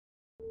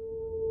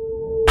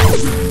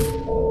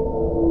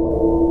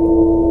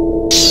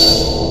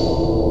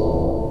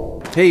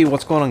Hey,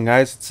 what's going on,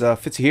 guys? It's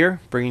Fitzy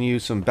here, bringing you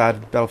some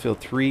bad Battlefield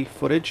 3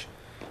 footage.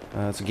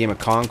 It's a game of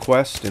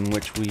conquest in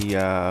which we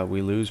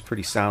lose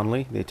pretty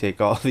soundly. They take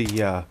all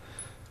the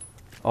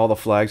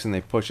flags and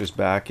they push us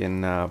back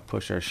and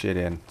push our shit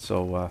in.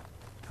 So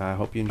I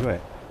hope you enjoy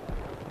it.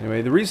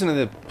 Anyway, the reason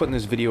I'm putting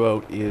this video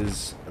out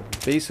is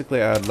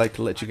basically I'd like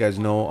to let you guys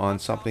know on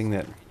something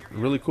that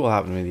really cool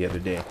happened to me the other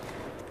day.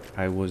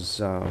 I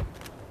was,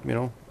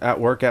 at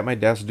work at my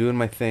desk doing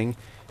my thing.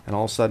 And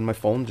all of a sudden my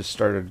phone just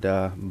started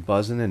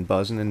buzzing and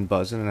buzzing and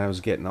buzzing, and I was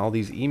getting all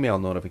these email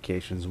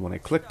notifications. When I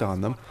clicked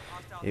on them,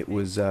 it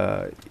was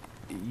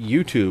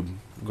YouTube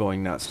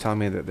going nuts, telling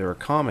me that there were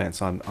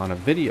comments on a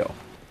video.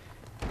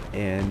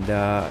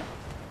 And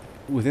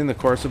within the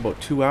course of about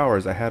 2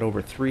 hours, I had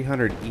over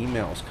 300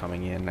 emails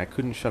coming in. I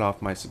couldn't shut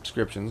off my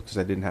subscriptions because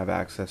I didn't have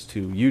access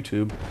to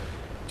YouTube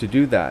to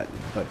do that.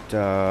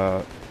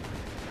 But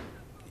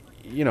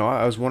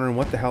I was wondering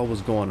what the hell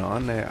was going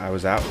on. I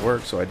was at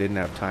work, so I didn't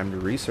have time to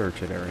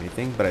research it or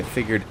anything, but I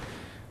figured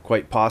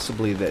quite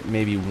possibly that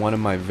maybe one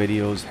of my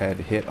videos had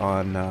hit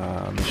on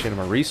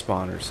Machinima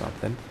Respawn or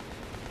something,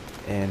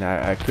 and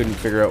I couldn't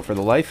figure out for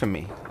the life of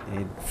me.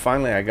 And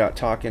finally, I got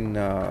talking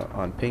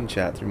on ping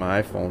chat through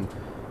my iPhone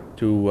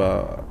to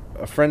a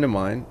friend of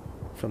mine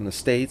from the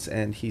States,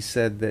 and he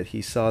said that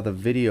he saw the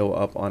video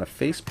up on a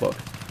Facebook,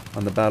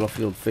 on the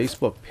Battlefield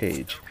Facebook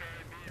page.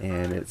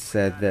 And it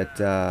said that,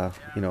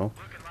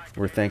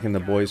 we're thanking the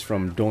boys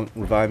from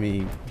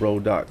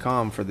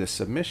Don'tReviveMeBro.com for this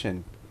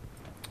submission.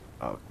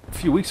 A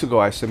few weeks ago,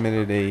 I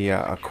submitted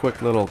a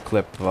quick little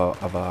clip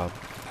of a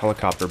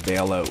helicopter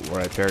bailout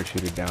where I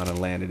parachuted down and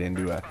landed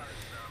into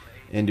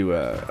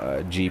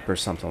a Jeep or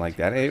something like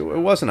that. It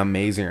wasn't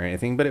amazing or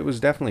anything, but it was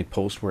definitely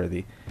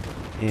post-worthy.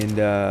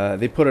 And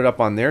they put it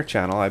up on their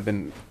channel.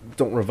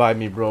 Don't Revive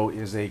Me Bro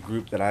is a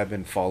group that I've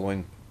been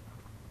following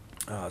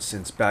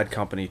since Bad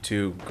Company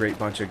 2. Great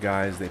bunch of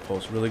guys. They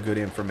post really good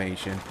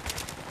information.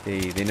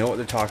 They know what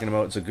they're talking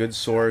about. It's a good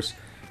source,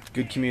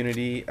 good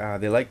community.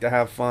 They like to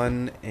have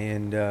fun,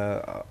 and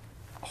a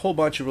whole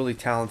bunch of really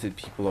talented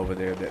people over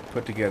there that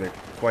put together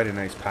quite a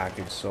nice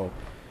package. So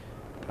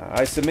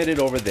I submitted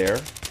over there.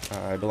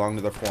 I belong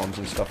to the forums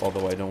and stuff,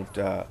 although I don't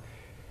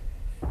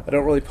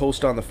really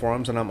post on the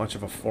forums. I'm not much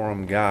of a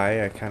forum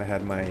guy. I kind of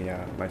had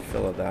my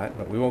fill of that,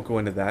 but we won't go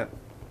into that.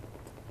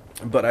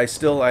 But I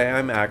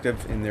am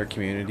active in their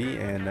community,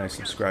 and I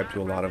subscribe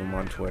to a lot of them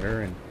on Twitter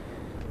and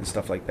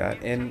stuff like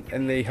that.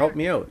 And they helped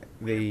me out.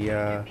 They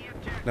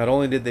not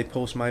only did they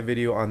post my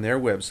video on their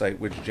website,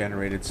 which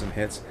generated some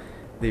hits,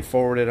 they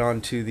forwarded it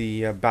on to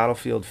the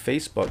Battlefield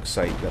Facebook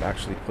site that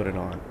actually put it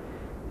on.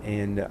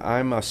 And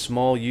I'm a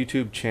small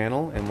YouTube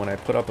channel, and when I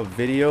put up a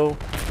video,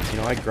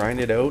 I grind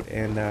it out,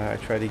 and I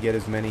try to get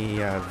as many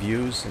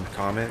views and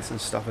comments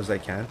and stuff as I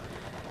can.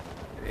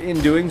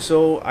 In doing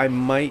so, I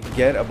might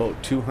get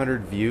about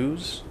 200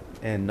 views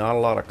and not a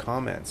lot of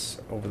comments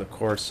over the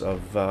course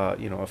of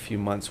a few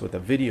months with a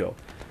video.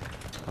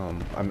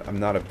 I'm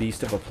not a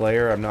beast of a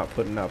player. I'm not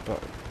putting up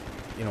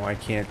I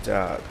can't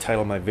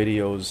title my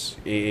videos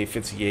AA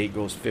 58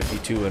 goes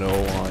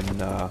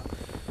 52-0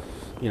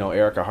 on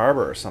Erica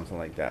Harbor or something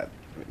like that.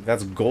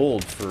 That's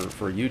gold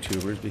for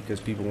YouTubers,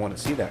 because people want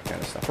to see that kind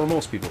of stuff, or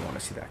most people want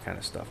to see that kind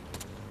of stuff,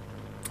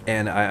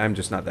 and I'm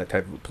just not that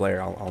type of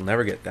player. I'll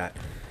never get that.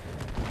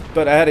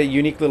 But I had a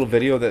unique little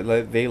video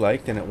that they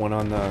liked, and it went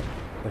on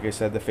like I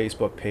said, the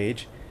Facebook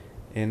page.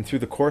 And through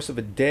the course of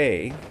a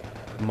day,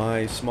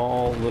 my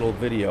small little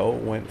video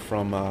went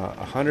from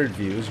 100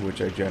 views,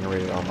 which I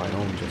generated on my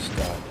own, just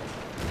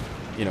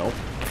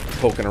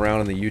poking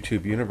around in the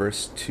YouTube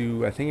universe,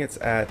 to I think it's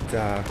at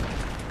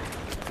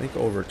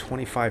over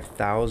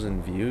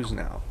 25,000 views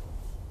now,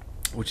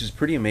 which is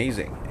pretty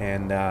amazing.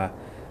 And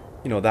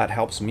that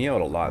helps me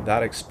out a lot.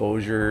 That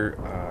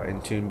exposure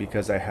in tune,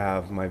 because I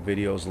have my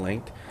videos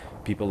linked.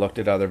 People looked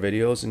at other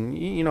videos, and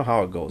you know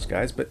how it goes,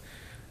 guys. But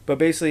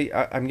basically,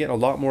 I'm getting a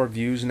lot more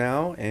views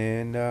now,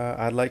 and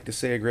I'd like to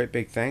say a great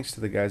big thanks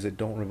to the guys at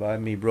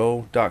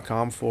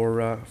Don'tReviveMeBro.com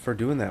for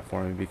doing that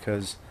for me,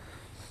 because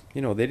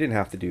they didn't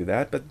have to do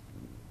that, but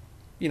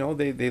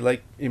they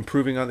like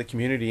improving on the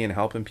community and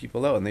helping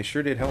people out, and they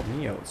sure did help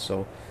me out.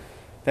 So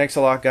thanks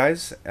a lot,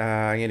 guys.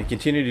 I'm going to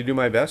continue to do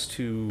my best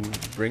to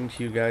bring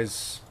to you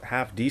guys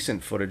half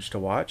decent footage to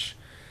watch.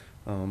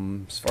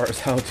 As far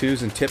as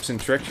how-tos and tips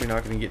and tricks, you're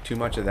not going to get too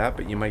much of that,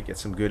 but you might get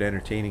some good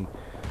entertaining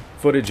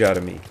footage out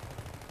of me.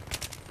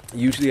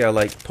 Usually I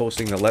like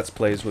posting the Let's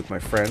Plays with my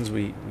friends.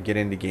 We get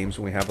into games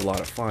when we have a lot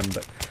of fun,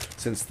 but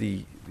since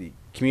the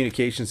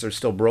communications are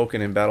still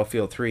broken in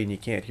Battlefield 3 and you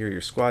can't hear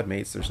your squad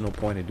mates, there's no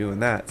point in doing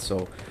that.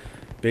 So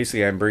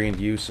basically I'm bringing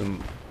to you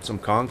some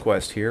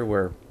conquest here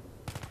where,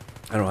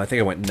 I don't know, I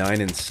think I went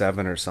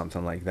 9-7 or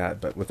something like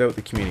that, but without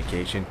the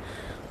communication,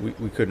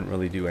 we couldn't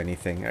really do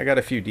anything. I got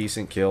a few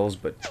decent kills,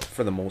 but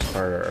for the most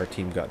part our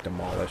team got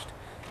demolished.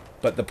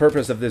 But the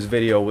purpose of this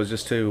video was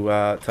just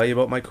to tell you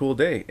about my cool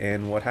day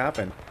and what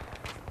happened.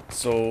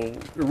 So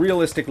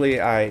realistically,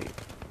 I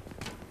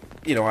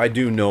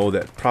do know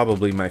that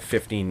probably my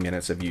 15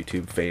 minutes of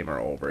YouTube fame are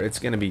over. It's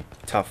going to be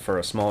tough for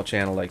a small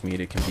channel like me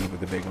to compete with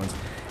the big ones.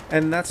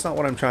 And that's not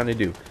what I'm trying to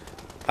do.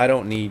 I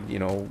don't need, you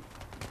know,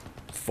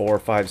 4,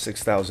 5,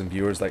 6,000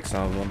 viewers like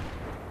some of them.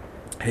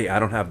 Hey, I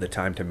don't have the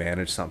time to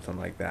manage something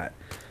like that.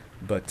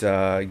 But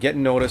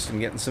getting noticed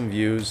and getting some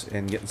views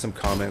and getting some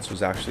comments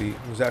was actually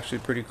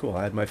pretty cool.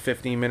 I had my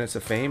 15 minutes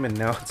of fame, and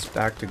now it's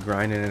back to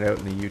grinding it out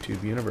in the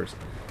YouTube universe.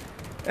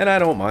 And I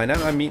don't mind.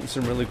 I'm meeting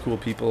some really cool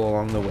people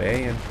along the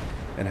way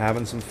and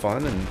having some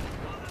fun, and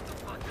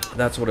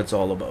that's what it's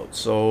all about.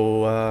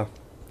 So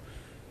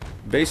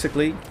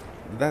basically,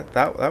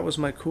 that was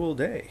my cool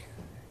day.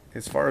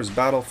 As far as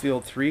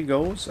Battlefield 3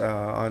 goes,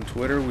 on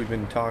Twitter we've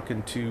been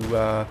talking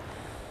to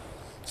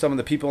some of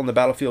the people in the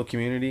Battlefield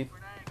community,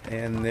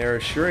 and they're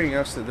assuring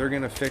us that they're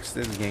going to fix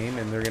this game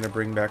and they're going to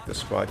bring back the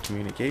squad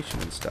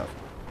communication and stuff.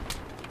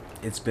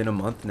 It's been a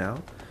month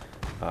now.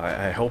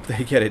 I hope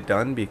they get it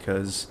done,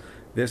 because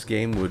this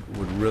game would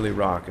really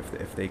rock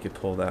if they could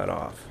pull that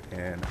off.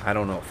 And I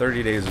don't know,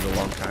 30 days is a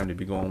long time to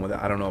be going with it.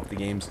 I don't know if the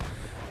game's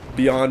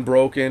beyond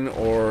broken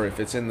or if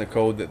it's in the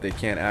code that they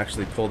can't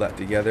actually pull that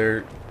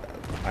together.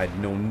 I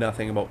know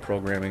nothing about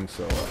programming,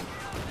 so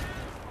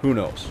who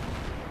knows.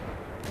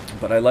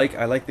 But I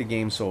like the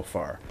game so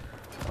far.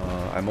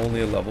 I'm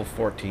only a level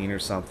 14 or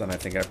something. I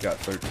think I've got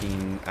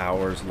 13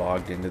 hours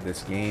logged into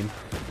this game.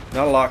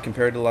 Not a lot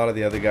compared to a lot of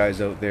the other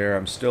guys out there.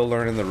 I'm still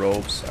learning the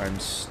ropes. I'm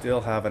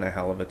still having a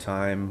hell of a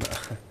time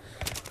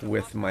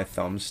with my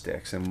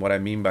thumbsticks. And what I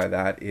mean by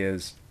that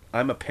is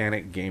I'm a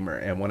panic gamer.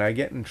 And when I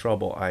get in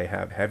trouble, I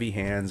have heavy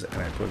hands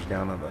and I push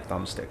down on the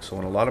thumbstick. So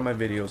in a lot of my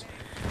videos,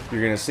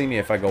 you're going to see me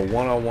if I go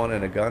one-on-one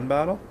in a gun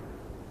battle.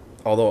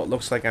 Although it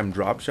looks like I'm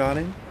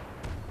drop-shotting,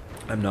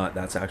 I'm not.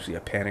 That's actually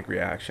a panic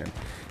reaction.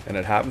 And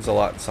it happens a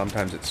lot, and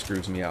sometimes it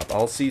screws me up.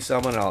 I'll see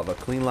someone, I'll have a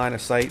clean line of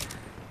sight,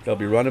 they'll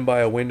be running by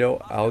a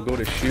window, I'll go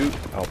to shoot,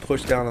 I'll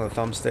push down on the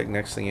thumbstick,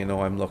 next thing you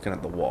know I'm looking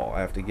at the wall. I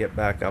have to get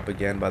back up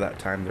again, by that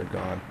time they're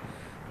gone.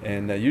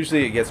 And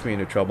usually it gets me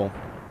into trouble.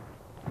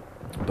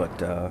 But,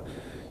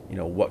 you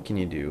know, what can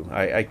you do?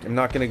 I'm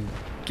not going to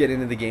get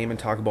into the game and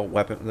talk about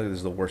weapons. This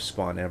is the worst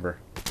spawn ever.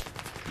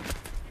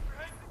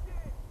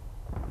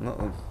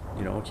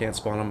 You know, can't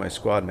spawn on my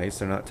squad mates.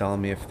 They're not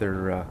telling me if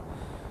they're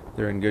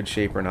in good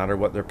shape or not, or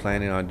what they're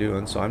planning on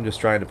doing. So I'm just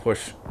trying to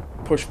push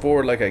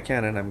forward like I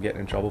can, and I'm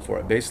getting in trouble for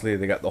it. Basically,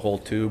 they got the whole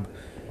tube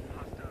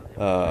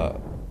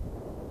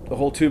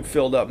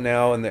filled up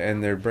now,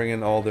 and they're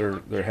bringing all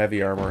their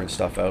heavy armor and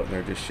stuff out, and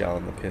they're just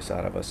shelling the piss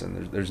out of us.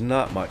 And there's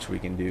not much we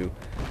can do.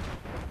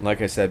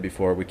 Like I said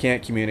before, we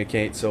can't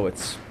communicate, so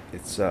it's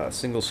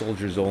single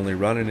soldiers only,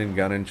 running and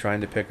gunning,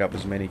 trying to pick up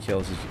as many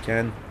kills as you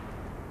can.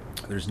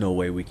 There's no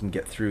way we can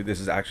get through. This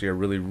is actually a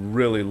really,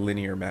 really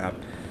linear map.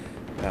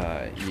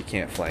 You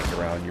can't flank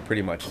around. You're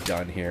pretty much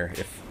done here.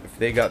 If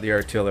they got the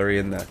artillery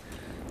and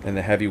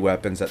the heavy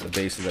weapons at the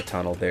base of the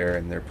tunnel there,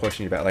 and they're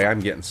pushing you back, like I'm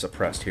getting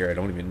suppressed here. I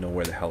don't even know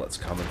where the hell it's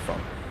coming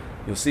from.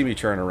 You'll see me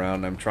turn around,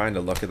 and I'm trying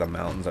to look at the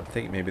mountains. I'm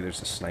thinking maybe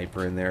there's a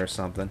sniper in there or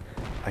something.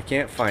 I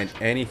can't find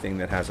anything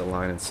that has a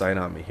line of sight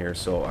on me here,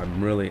 so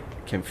I'm really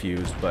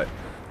confused. But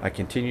I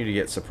continue to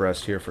get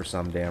suppressed here for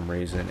some damn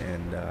reason,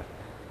 and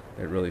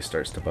it really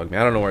starts to bug me.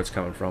 I don't know where it's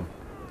coming from.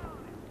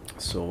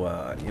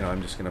 So, you know,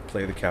 I'm just going to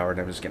play the coward.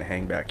 I'm just going to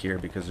hang back here,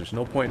 because there's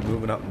no point in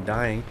moving up and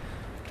dying.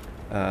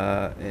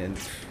 And,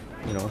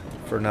 you know,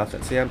 for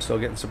nothing. See, I'm still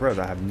getting suppressed.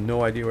 I have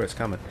no idea where it's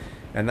coming.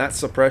 And that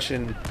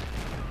suppression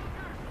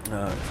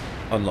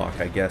unlock,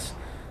 I guess,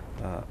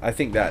 I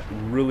think that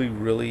really,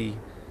 really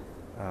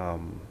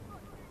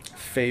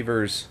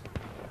favors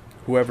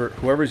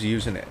whoever's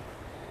using it.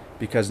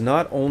 Because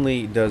not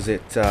only does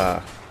it,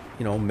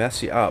 you know,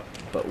 mess you up,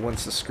 but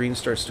once the screen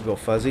starts to go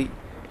fuzzy,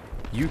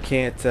 you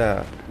can't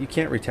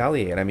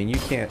retaliate. I mean, you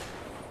can't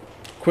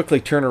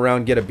quickly turn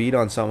around, get a beat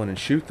on someone and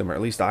shoot them, or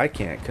at least I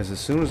can't, because as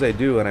soon as I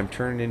do and I'm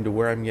turning into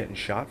where I'm getting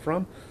shot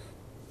from,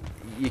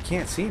 you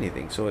can't see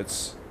anything. So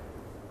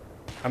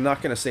I'm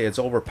not going to say it's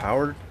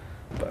overpowered,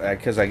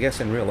 because I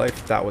guess in real life,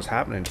 if that was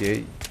happening to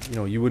you, you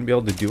know, you wouldn't be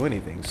able to do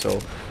anything. So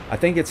I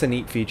think it's a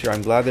neat feature.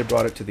 I'm glad they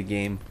brought it to the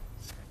game.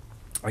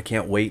 I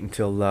can't wait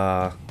until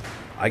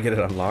I get it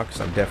unlocked,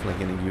 because I'm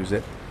definitely going to use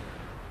it.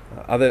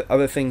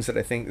 Other things that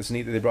I think is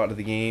neat that they brought to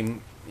the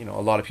game, you know,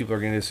 a lot of people are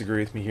going to disagree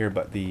with me here,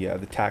 but the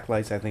tac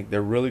lights, I think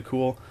they're really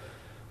cool.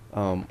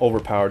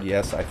 Overpowered,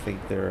 yes, I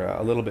think they're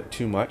a little bit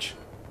too much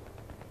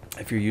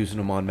if you're using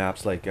them on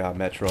maps like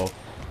Metro.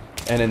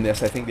 And in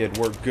this, I think they'd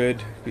work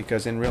good,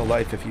 because in real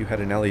life, if you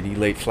had an LED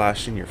light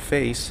flash in your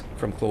face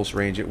from close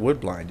range, it would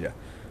blind you.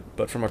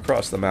 But from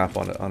across the map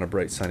on a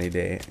bright sunny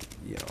day,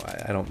 you know,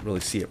 I don't really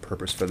see a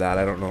purpose for that.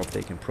 I don't know if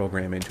they can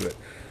program into it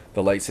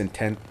the light's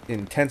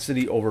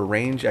intensity over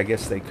range. I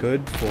guess they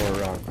could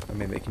for, I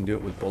mean, they can do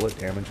it with bullet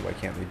damage. Why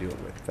can't they do it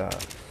with,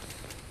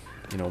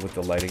 you know, with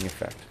the lighting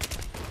effect?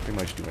 Pretty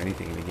much do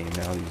anything in the game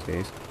now these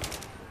days.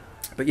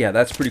 But yeah,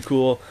 that's pretty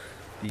cool.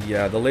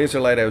 The laser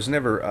light, I was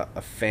never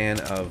a fan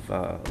of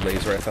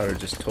laser. I thought it would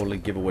just totally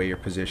give away your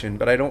position,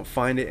 but I don't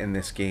find it in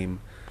this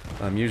game.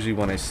 Usually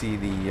when I see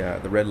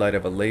the red light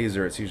of a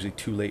laser, it's usually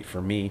too late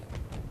for me.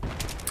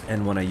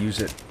 And when I use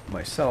it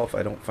myself,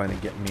 I don't find it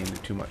getting me into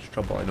too much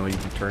trouble. I know you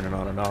can turn it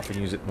on and off and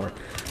use it more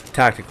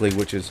tactically,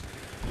 which is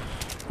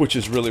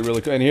really, really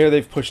good. And here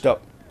they've pushed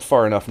up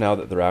far enough now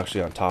that they're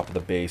actually on top of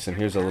the base. And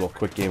here's a little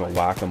quick game of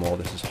whack-a-mole.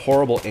 This is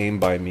horrible aim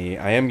by me.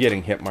 I am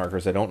getting hit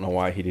markers. I don't know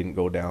why he didn't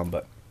go down,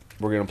 but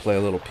we're going to play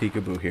a little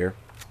peekaboo here.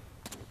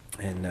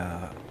 And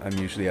I'm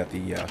usually at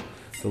the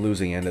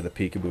losing end of the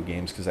peekaboo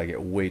games because I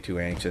get way too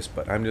anxious.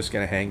 But I'm just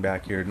going to hang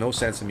back here. No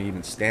sense in me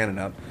even standing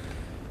up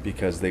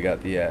because they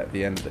got the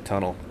end of the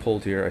tunnel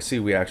pulled here. I see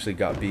we actually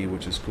got B,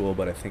 which is cool,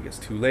 but I think it's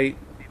too late.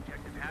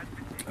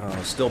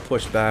 Still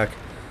pushed back.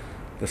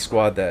 The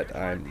squad that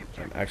I'm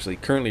actually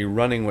currently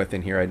running with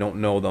in here, I don't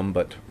know them,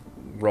 but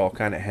we're all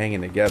kind of hanging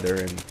together,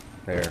 and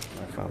there,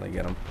 I finally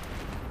get him.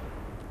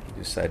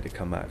 He decided to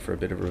come out for a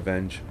bit of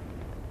revenge.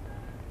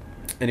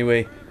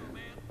 Anyway,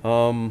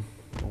 what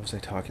was I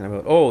talking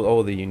about?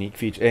 Oh, the unique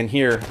feature. And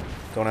here,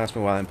 don't ask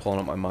me why I'm pulling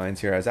up my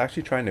mines here. I was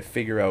actually trying to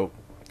figure out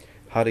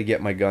how to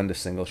get my gun to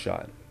single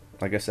shot.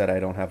 Like I said, I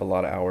don't have a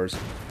lot of hours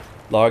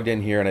logged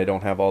in here, and I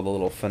don't have all the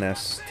little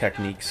finesse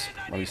techniques.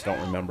 At least don't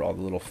remember all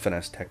the little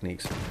finesse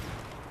techniques.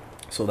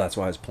 So that's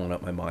why I was pulling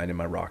up my mine and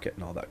my rocket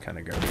and all that kind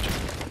of garbage.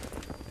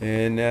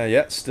 And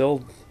yeah,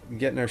 still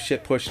getting our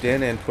shit pushed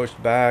in and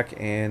pushed back.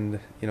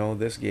 And, you know,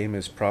 this game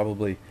is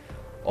probably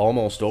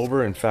almost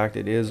over. In fact,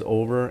 it is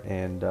over.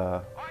 And,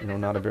 you know,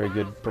 not a very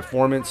good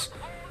performance.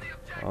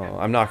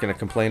 I'm not going to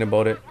complain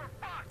about it.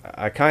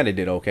 I kind of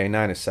did okay.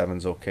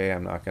 9-7's okay.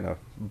 I'm not going to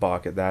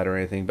balk at that or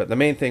anything. But the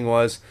main thing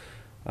was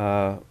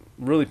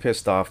really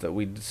pissed off that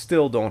we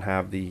still don't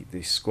have the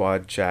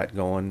squad chat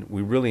going.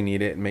 We really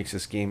need it. It makes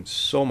this game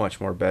so much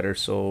more better.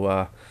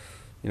 So,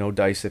 you know,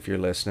 Dice, if you're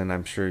listening,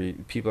 I'm sure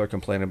people are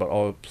complaining about,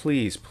 oh,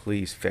 please,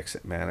 please fix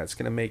it, man. It's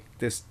going to make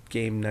this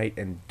game night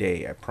and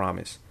day, I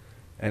promise.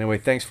 Anyway,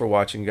 thanks for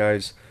watching,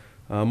 guys.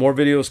 More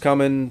videos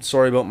coming.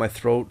 Sorry about my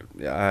throat.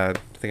 I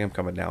think I'm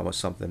coming down with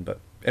something. But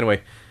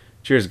anyway,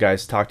 cheers,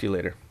 guys. Talk to you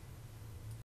later.